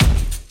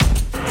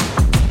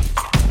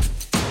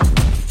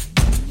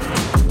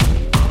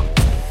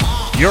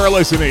You're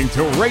listening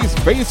to Race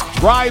Based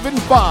Driving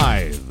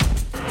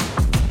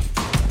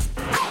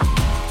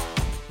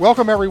 5.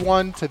 Welcome,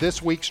 everyone, to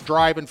this week's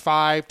Driving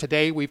 5.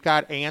 Today we've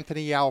got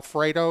Anthony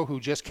Alfredo, who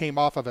just came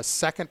off of a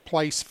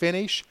second-place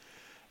finish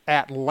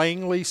at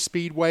Langley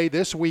Speedway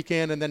this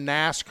weekend in the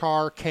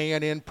NASCAR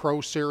K&N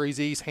Pro Series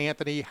East.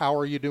 Anthony, how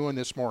are you doing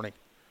this morning?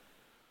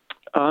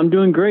 I'm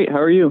doing great.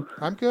 How are you?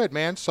 I'm good,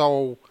 man.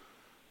 So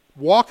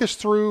walk us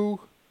through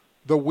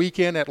the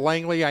weekend at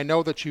Langley. I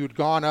know that you'd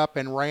gone up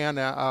and ran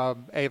a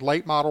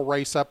late model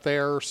race up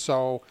there,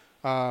 so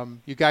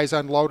you guys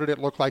unloaded. It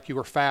looked like you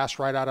were fast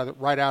right out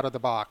of the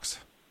box.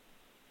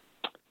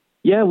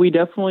 Yeah, we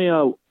definitely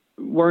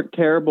weren't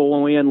terrible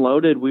when we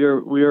unloaded. We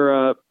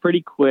were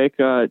pretty quick.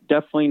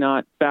 Definitely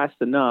not fast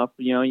enough.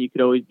 You know, you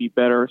could always be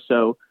better.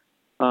 So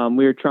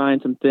we were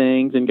trying some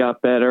things and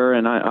got better.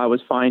 And I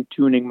was fine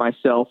tuning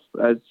myself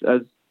as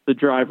the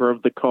driver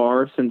of the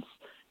car, since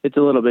it's a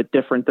little bit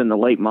different than the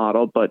late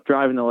model. But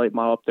driving the late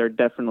model up there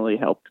definitely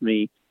helped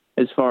me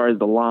as far as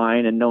the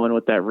line and knowing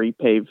what that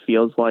repave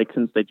feels like,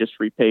 since they just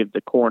repaved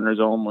the corners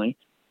only.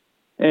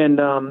 And,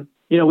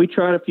 you know, we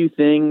tried a few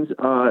things.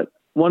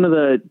 One of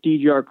the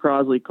DGR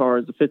Crosley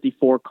cars, the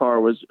 54 car,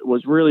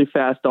 was really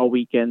fast all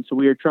weekend. So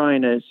we were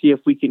trying to see if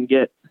we can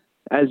get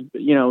a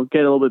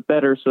little bit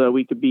better so that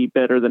we could be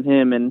better than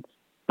him. And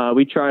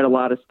we tried a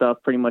lot of stuff,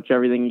 pretty much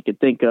everything you could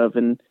think of.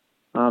 And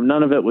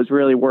none of it was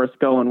really worth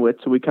going with.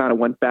 So we kind of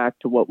went back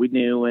to what we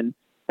knew, and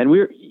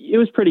it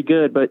was pretty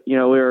good, but you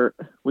know,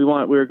 we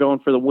were going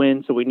for the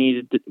win, so we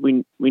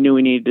knew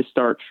we needed to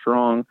start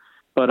strong,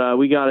 but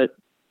we got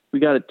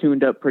it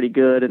tuned up pretty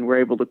good, and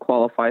we're able to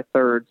qualify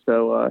third.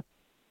 So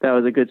that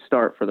was a good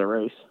start for the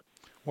race.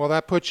 Well,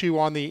 that puts you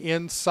on the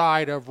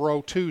inside of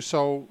row 2.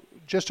 So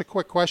just a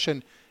quick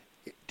question: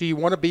 do you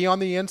want to be on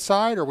the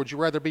inside, or would you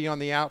rather be on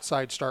the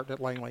outside starting at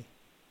Langley?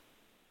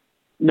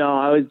 No,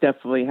 I was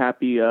definitely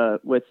happy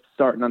with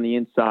starting on the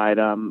inside.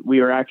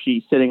 We were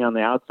actually sitting on the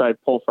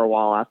outside pole for a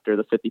while after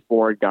the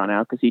 54 had gone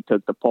out, because he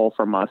took the pole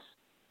from us.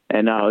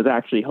 And I was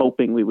actually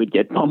hoping we would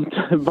get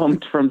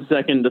bumped from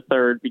second to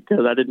third,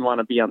 because I didn't want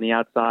to be on the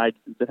outside,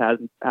 since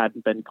it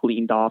hadn't been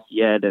cleaned off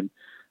yet. And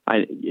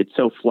it's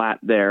so flat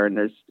there, and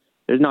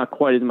there's not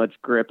quite as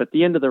much grip. At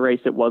the end of the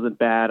race, it wasn't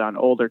bad on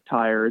older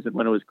tires and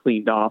when it was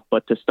cleaned off.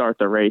 But to start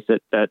the race,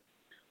 that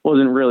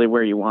wasn't really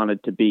where you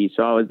wanted to be.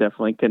 So I was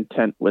definitely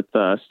content with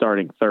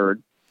starting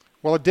third.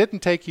 Well, it didn't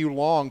take you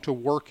long to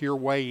work your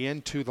way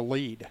into the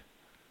lead.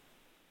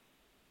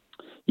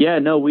 Yeah,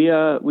 no, we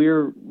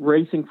were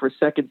racing for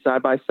second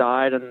side by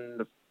side,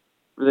 and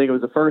I think it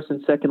was the first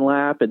and second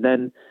lap. And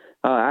then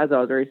as I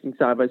was racing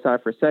side by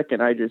side for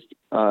second, I just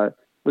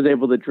was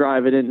able to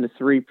drive it into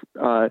three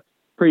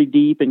pretty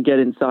deep and get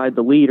inside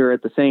the leader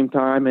at the same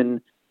time.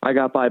 And I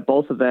got by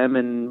both of them,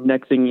 and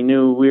next thing you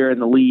knew, we were in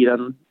the lead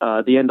on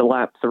the end of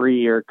lap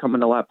 3 or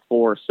coming to lap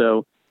 4.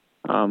 So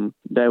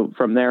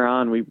from there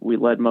on, we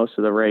led most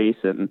of the race.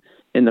 And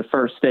in the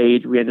first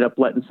stage, we ended up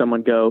letting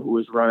someone go who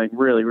was running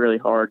really, really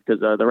hard,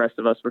 because the rest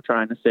of us were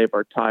trying to save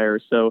our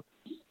tires. So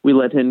we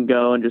let him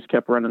go and just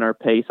kept running our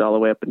pace all the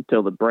way up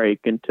until the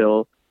break,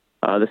 until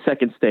the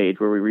second stage,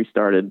 where we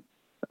restarted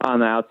on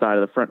the outside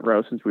of the front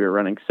row, since we were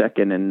running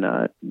second. And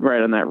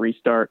right on that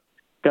restart,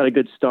 got a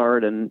good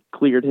start and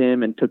cleared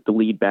him and took the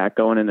lead back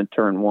going into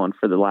turn 1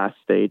 for the last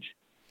stage.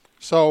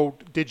 So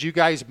did you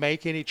guys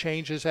make any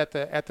changes at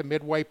the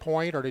midway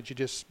point, or did you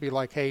just be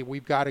like, hey,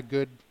 we've got a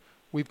good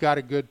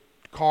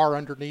car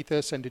underneath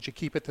us, and did you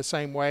keep it the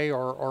same way,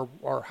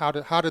 or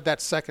how did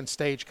that second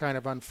stage kind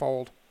of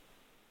unfold?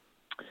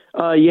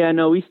 Yeah,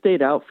 no, we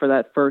stayed out for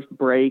that first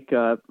break.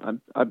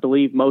 I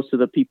believe most of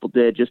the people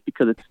did, just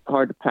because it's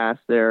hard to pass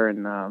there.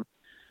 And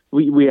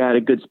we had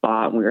a good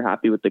spot, and we were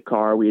happy with the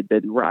car. We had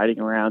been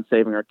riding around,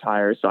 saving our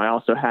tires. So I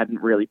also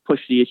hadn't really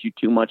pushed the issue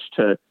too much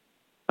to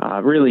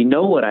really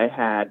know what I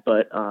had,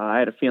 but I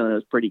had a feeling it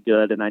was pretty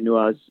good, and I knew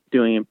I was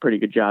doing a pretty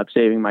good job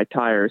saving my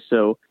tires.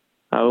 So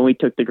when we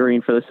took the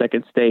green for the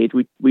second stage,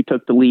 we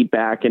took the lead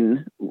back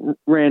and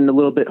ran a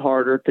little bit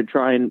harder to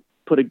try and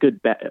put a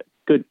good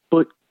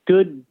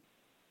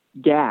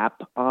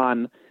gap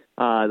on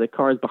the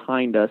cars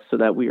behind us, so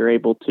that we were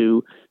able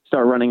to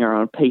start running our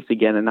own pace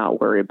again and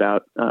not worry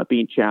about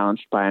being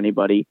challenged by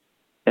anybody.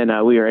 And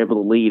we were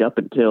able to lead up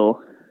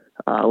until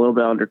a little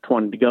bit under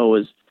 20 to go,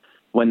 was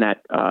when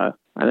that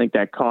I think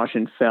that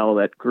caution fell,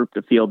 that grouped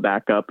the field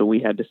back up, and we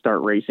had to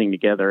start racing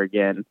together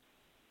again.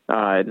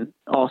 And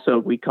also,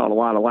 we caught a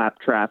lot of lap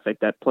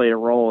traffic that played a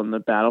role in the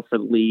battle for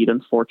the lead.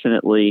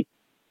 Unfortunately,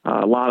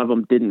 a lot of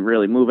them didn't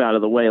really move out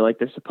of the way like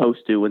they're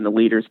supposed to when the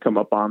leaders come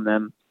up on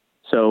them.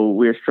 So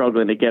we were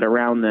struggling to get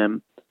around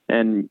them.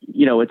 And,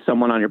 you know, with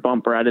someone on your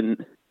bumper, I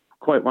didn't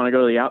quite want to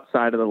go to the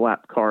outside of the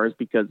lap cars,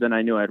 because then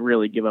I knew I'd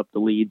really give up the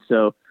lead.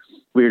 So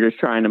we were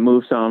just trying to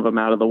move some of them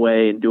out of the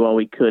way and do all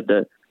we could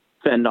to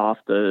fend off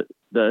the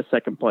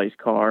second place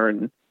car.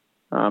 And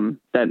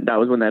that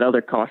was when that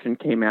other caution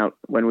came out,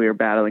 when we were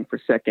battling for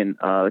second.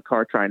 The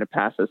car trying to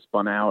pass us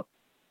spun out,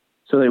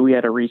 so that we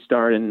had to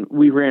restart, and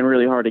we ran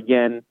really hard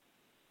again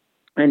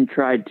and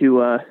tried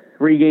to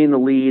regained the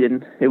lead,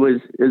 and it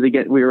was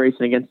again, we were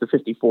racing against the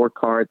 54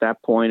 car at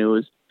that point. It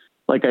was,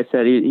 like I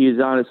said, he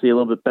was honestly a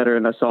little bit better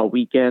than us all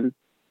weekend.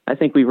 I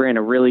think we ran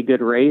a really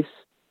good race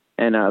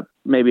and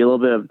maybe a little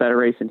bit of a better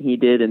race than he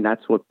did, and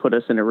that's what put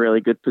us in a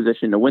really good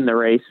position to win the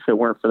race if it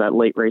weren't for that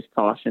late race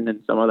caution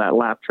and some of that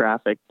lap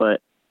traffic.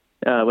 But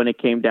when it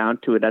came down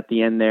to it at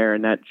the end there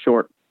and that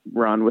short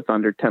run with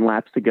under 10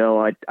 laps to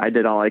go, I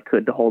did all I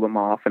could to hold him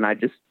off, and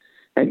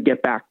and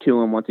get back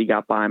to him once he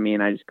got by me,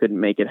 and I just couldn't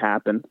make it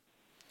happen.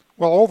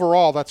 Well,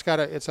 overall,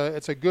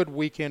 it's a good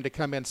weekend to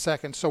come in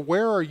second. So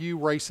where are you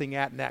racing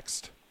at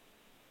next?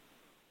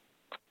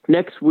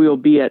 Next, we'll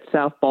be at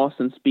South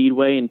Boston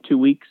Speedway in 2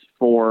 weeks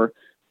for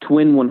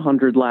twin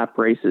 100-lap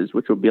races,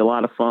 which will be a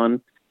lot of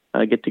fun.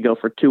 I get to go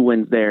for 2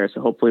 wins there,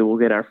 so hopefully we'll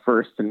get our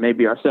first and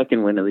maybe our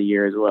second win of the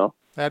year as well.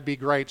 That'd be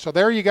great. So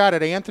there you got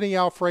it, Anthony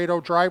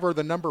Alfredo, driver of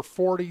the number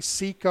 40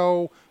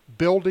 Seco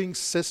Building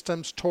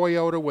Systems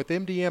Toyota with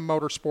MDM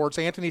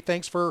Motorsports. Anthony,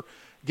 thanks for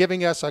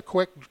giving us a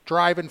quick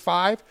drive in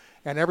 5,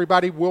 and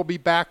everybody will be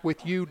back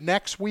with you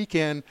next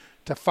weekend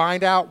to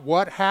find out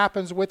what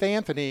happens with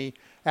Anthony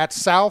at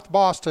South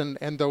Boston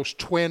and those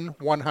twin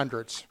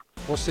 100s.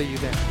 We'll see you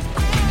then.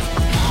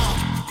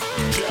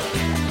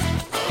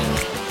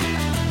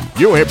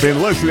 You have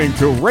been listening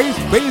to Race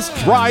Based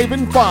Drive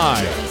in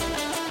 5.